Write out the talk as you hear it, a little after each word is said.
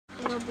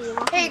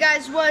Hey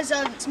guys, what's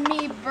up? It's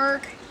me,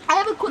 Burke. I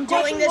have a quick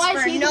question. Doing this Why for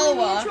is he doing the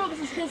Noah. intro?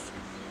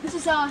 This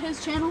is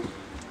his channel.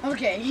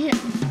 Okay, yeah.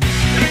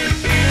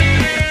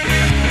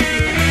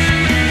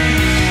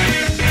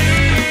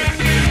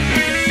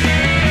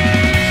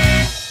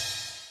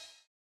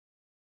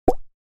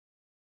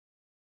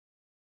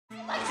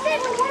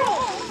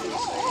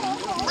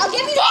 I'll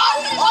give you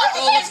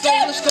Let's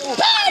go.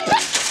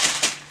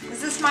 Is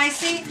this my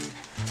seat?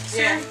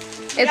 Yeah.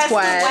 It's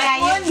wet.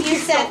 Yeah, you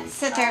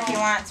sit there if you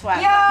want. It's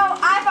wet. Yo,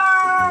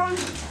 iPhone,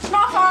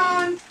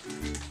 smartphone.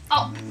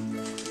 Oh.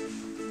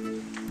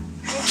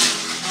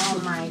 Oh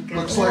my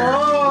goodness. Looks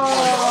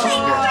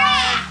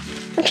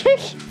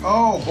like.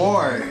 Oh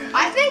boy.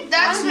 I think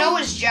that's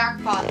Noah's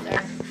jackpot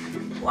there.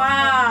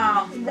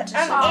 Wow. And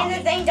the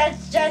thing that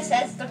just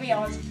says the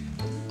wheels.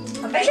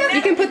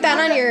 You can put that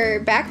on your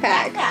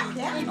backpack.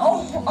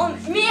 Oh,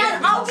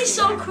 man, I'll be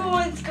so cool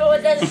in school.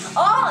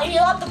 Oh, you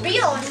love the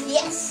Beatles?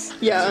 Yes.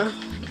 Yeah.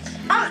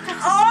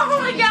 Oh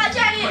my gosh,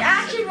 I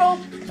actually wrote.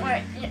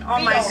 Oh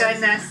my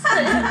goodness.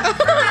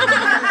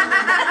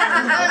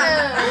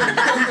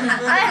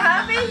 I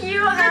happy you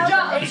have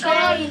a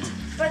great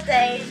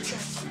birthday.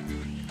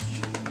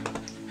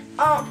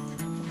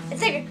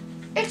 It's like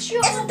it's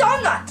a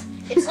donut.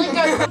 It's like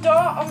a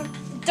donut.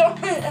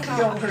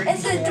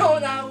 It's a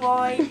donut,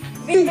 boy.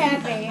 Be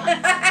happy.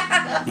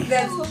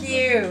 That's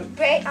cute.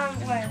 Great,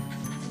 what?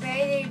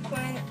 Brady,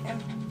 Quinn, and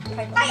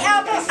Piper. White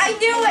album. I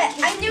knew it.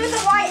 I knew the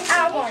White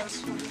Album.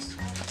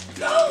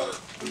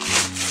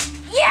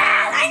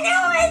 Yes, I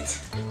knew it.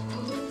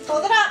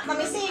 Hold it up. Let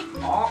me see.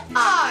 You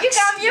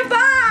got your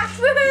box.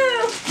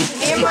 Woohoo!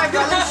 Me and my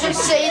brothers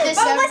just say this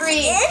But what's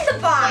every in the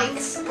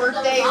box?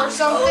 birthday or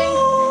something.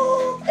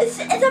 It's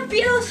a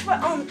Beatles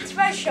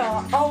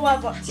special. Oh,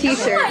 whatever.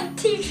 T-shirt.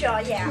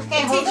 T-shirt, yeah.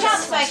 Okay, hold it up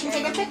so I can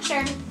take a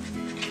picture.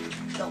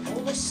 The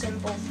oldest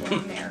symbol for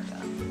America.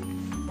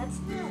 That's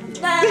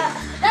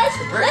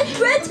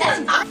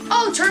Britain.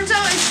 Oh, turns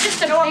out it's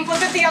just a Noah, big...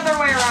 flip it the other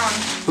way around.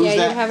 Yeah,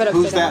 you have it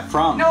Who's upside that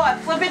from? Noah,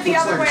 flip it the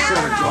other way Looks like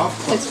around. a golf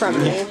club. It's from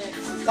me.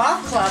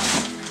 Golf club.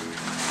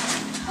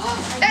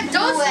 That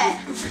does it.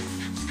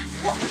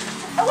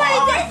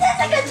 Wait, this is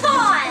a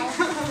guitar.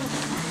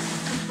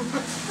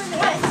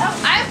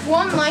 I've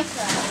won like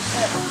that.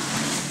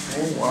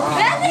 Oh wow. I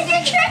think you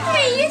tricked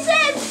me. You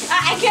said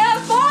I can't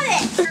afford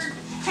it.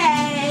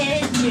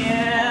 Hey,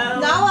 Joe.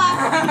 Noah.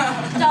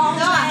 Don't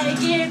try to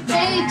get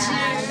paid.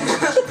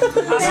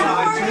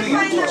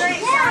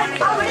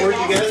 Where'd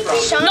you get it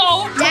from? No,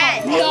 Dad.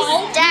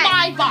 No, Dad.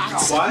 my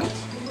box. What?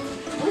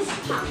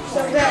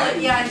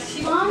 Yeah,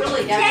 she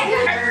really does.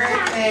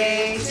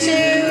 Birthday to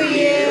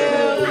you.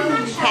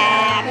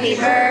 Happy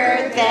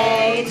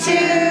birthday to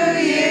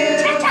you.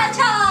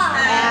 Ta-ta-ta.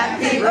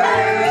 Happy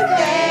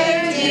birthday,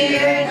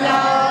 dear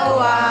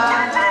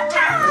Noah.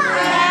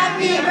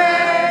 Happy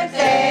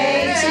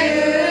birthday to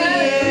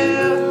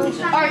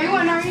you. Are you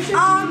on our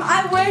YouTube?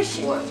 I wish.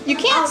 You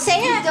can't say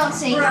it. Don't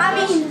say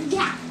I mean,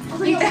 yeah.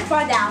 You can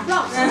find out.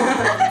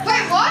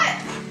 Wait, what?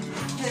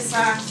 His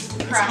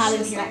crush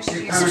is next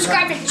year.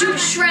 Subscribe to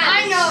Juice Shrimp.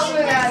 I know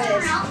who that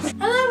is.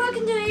 Hello,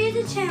 welcome to the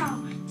YouTube channel.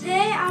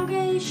 Today I'm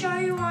going to show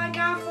you what I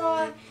got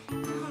for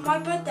my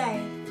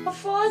birthday. But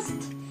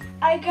first,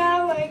 I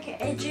got like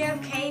a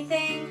JFK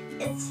thing.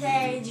 It's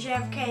a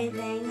JFK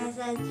thing that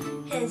says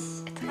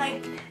his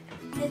like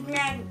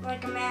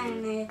a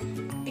magnet.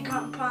 It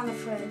got put on the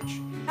fridge.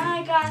 And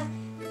I got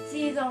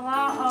a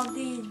lot of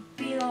these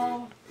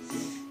Beatles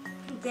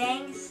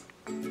things.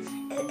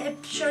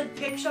 It showed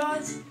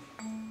pictures.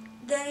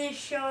 Then it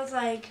shows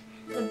like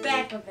the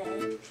back of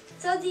it.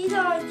 So these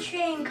are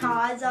trading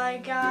cards I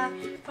got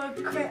for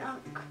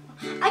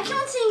I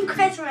can't sing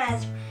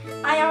Christmas.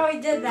 I already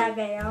did that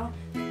video.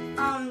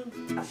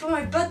 For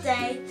my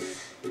birthday.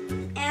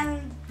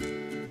 And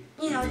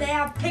you know, they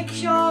have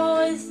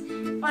pictures,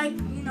 like,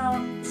 you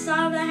know,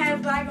 some of them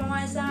have black and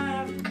white, some of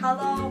them have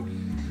color.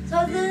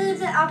 So this is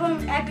the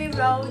album Abbey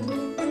Road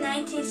in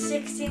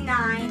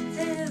 1969.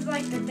 This is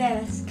like the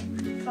disc.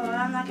 So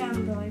I'm not gonna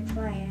really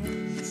play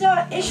it. So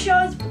it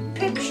shows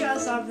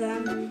pictures of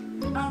them,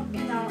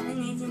 you know, in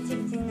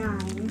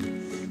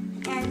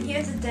 1869. And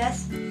here's a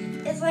disc.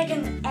 It's like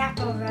an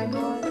Apple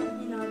record,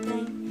 you know,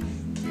 thing.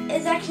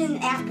 It's actually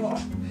an apple.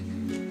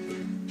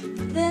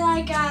 Then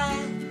I got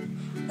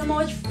the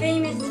most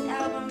famous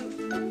album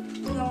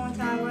in the whole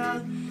entire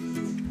world,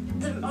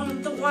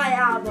 the White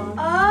Album.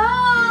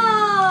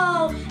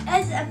 Oh,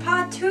 it's a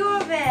part 2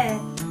 of it.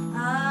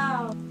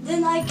 Oh,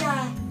 then I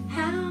got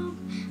Help.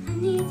 I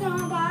need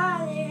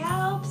somebody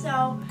help.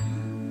 So,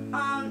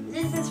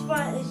 this is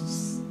what it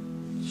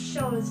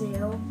shows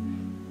you.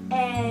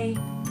 A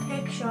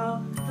picture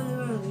from the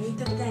movie,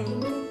 the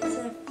thing. It's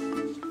a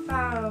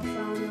photo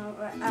from or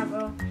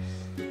whatever.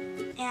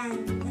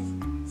 And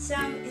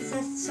it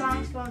says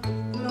songs from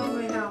the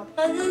movie Help.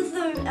 So this is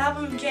the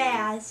album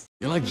Jazz.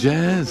 You like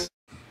jazz?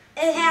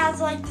 It has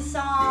like the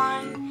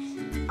song,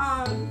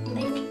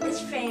 like it's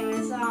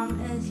famous.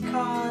 It's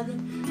called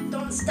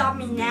 "Don't Stop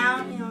Me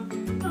Now." You know,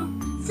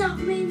 don't stop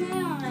me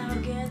now. Have a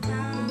good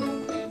time.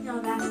 You know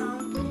that song.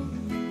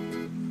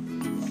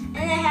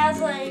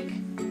 has like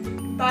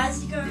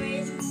bicycle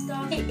race and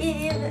stuff. It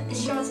even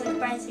shows like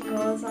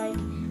bicycles like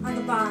on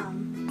the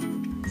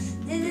bottom.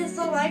 This is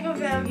the Lego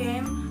video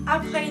game. I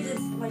played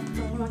this like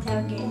the whole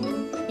entire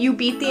game. You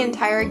beat the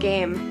entire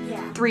game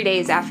Yeah. 3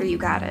 days after you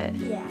got it.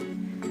 Yeah.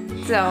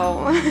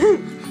 So,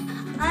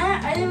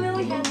 I didn't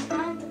really have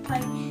time to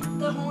play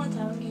the whole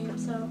entire game,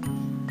 so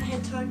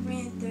it took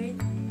me 3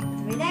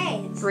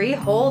 days. 3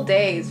 whole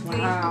days.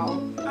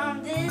 Wow.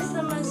 This is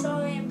the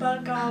Missouri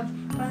book of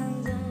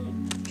Friends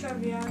and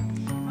Trivia.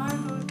 I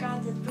who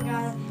got this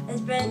because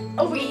it's been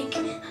a week.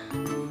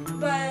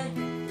 But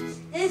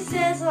this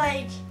says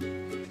like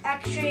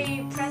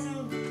actually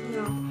present, you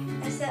know.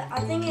 It says,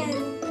 I think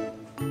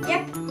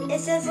it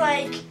says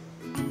like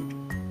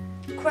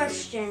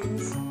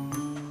questions.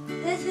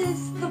 This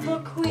is the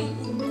book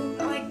Queen,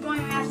 like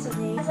Bohemian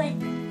Rhapsody. It's like,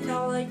 you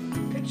know, like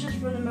pictures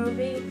from the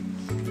movie.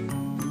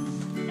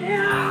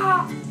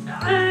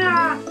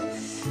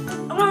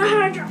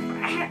 100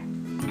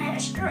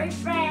 history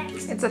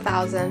facts. It's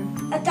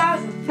 1,000.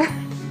 1,000.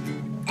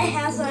 It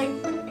has like,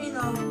 you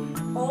know,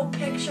 old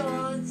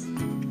pictures,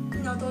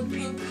 you know, those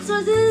paint.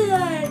 So this is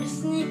a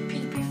sneak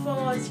peek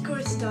before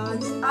school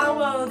starts. I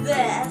will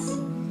this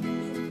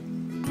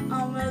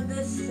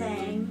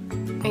thing.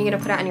 Are you gonna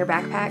put it on your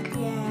backpack?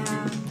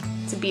 Yeah.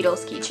 It's a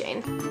Beatles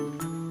keychain.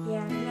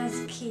 Yeah, that's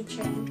a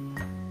keychain.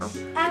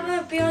 I have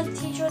a Beatles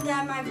t-shirt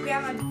that my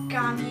grandma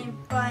got me,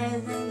 but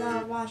it's in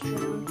the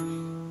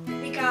washroom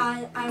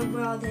because I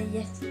wore it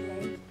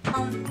yesterday.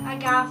 I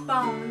got a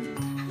phone.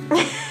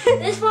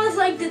 This was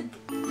like the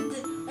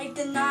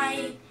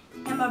night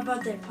at my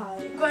birthday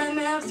party. Going to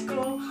middle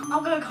school,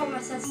 I'm gonna call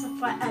my sister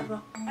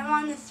forever. I'm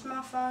on this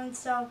smartphone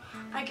so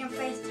I can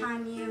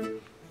FaceTime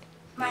you,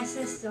 my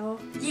sister,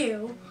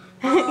 you.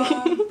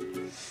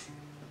 I'm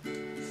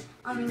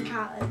in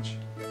college.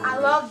 I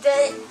loved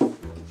it.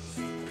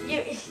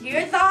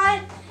 You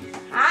thought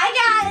I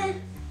got it.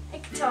 I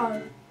can tell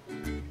it.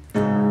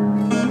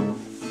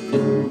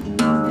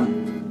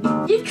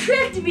 You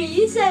tricked me.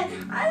 You said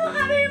I don't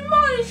have any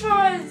money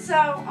for it. So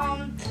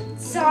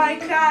I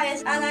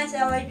cried and I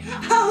said like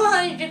I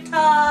want a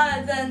guitar.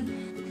 And then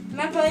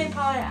my buddy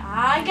party,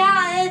 I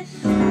got it.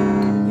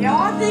 You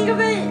all think of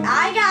it?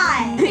 I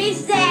got it. He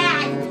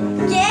said,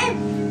 give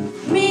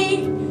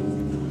me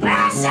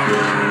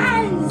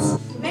lessons.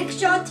 Make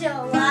sure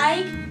to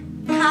like,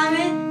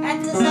 comment,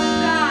 and to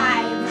subscribe.